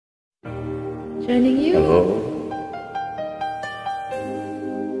Joining you. Hello.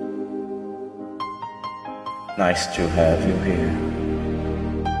 Nice to have you here.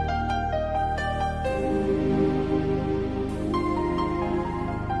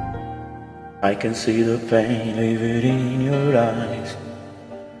 I can see the pain living in your eyes,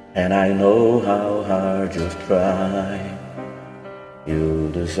 and I know how hard you've tried.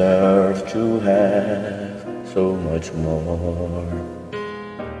 You deserve to have so much more.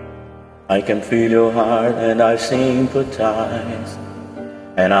 I can feel your heart and I sympathize,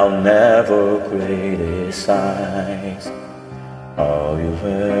 and I'll never criticize all you've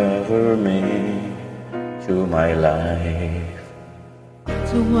ever meant to my life.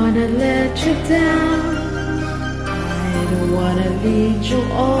 Don't wanna let you down, I don't wanna lead you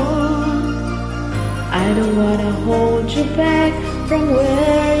on, I don't wanna hold you back from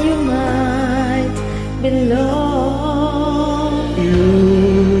where you might belong.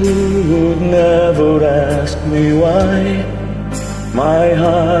 You would never ask me why my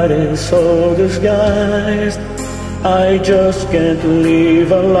heart is so disguised. I just can't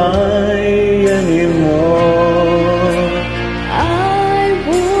live a lie anymore.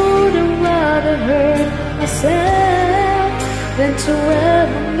 Than to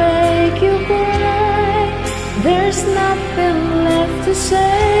ever make you cry. There's nothing left to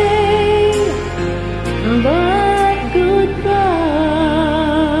say but goodbye.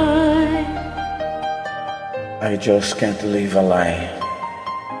 I just can't live a lie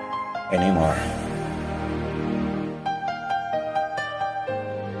anymore.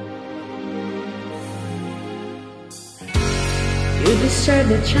 You deserve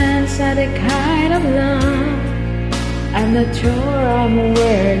the chance at a kind of love I'm not sure I'm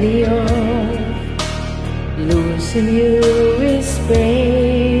worthy of. Losing you is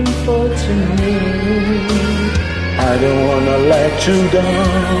painful to me. I don't wanna let you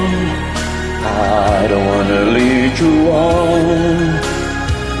down, I don't wanna lead you on,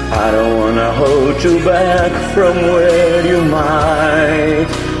 I don't wanna hold you back from where you might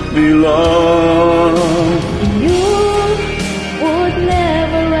belong. You would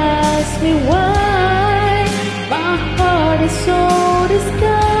never ask me why so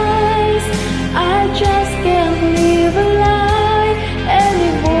disguised. I just can't live a lie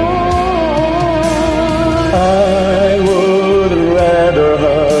anymore. I would rather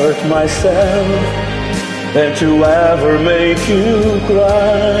hurt myself than to ever make you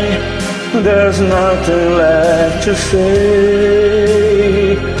cry. There's nothing left to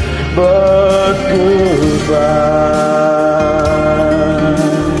say but goodbye.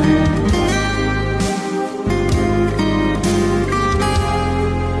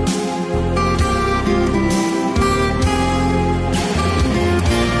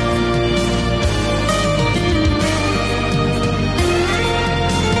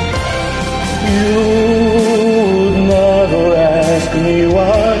 You would never ask me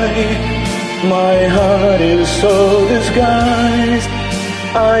why my heart is so disguised.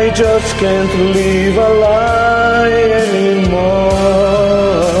 I just can't live a lie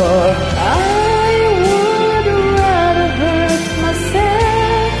anymore. I would rather hurt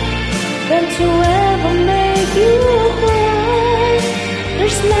myself than to ever make you cry.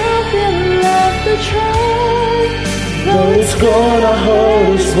 There's nothing left to try, though it's gonna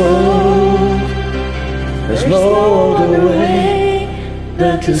hurt us both. There's no other way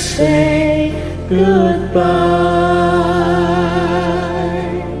than to say goodbye.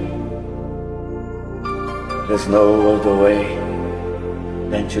 There's no other way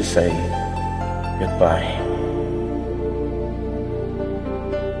than to say goodbye.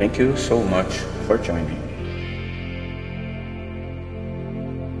 Thank you so much for joining.